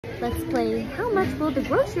Let's play How Much Will the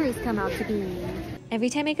Groceries Come Out to Be?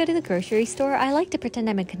 Every time I go to the grocery store, I like to pretend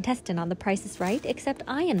I'm a contestant on The Price is Right, except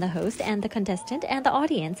I am the host and the contestant and the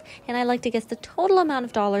audience, and I like to guess the total amount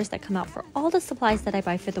of dollars that come out for all the supplies that I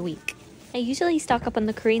buy for the week. I usually stock up on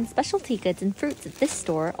the Korean specialty goods and fruits at this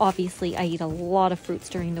store. Obviously, I eat a lot of fruits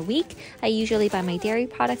during the week. I usually buy my dairy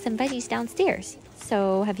products and veggies downstairs.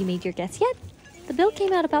 So, have you made your guess yet? The bill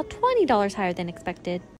came out about $20 higher than expected.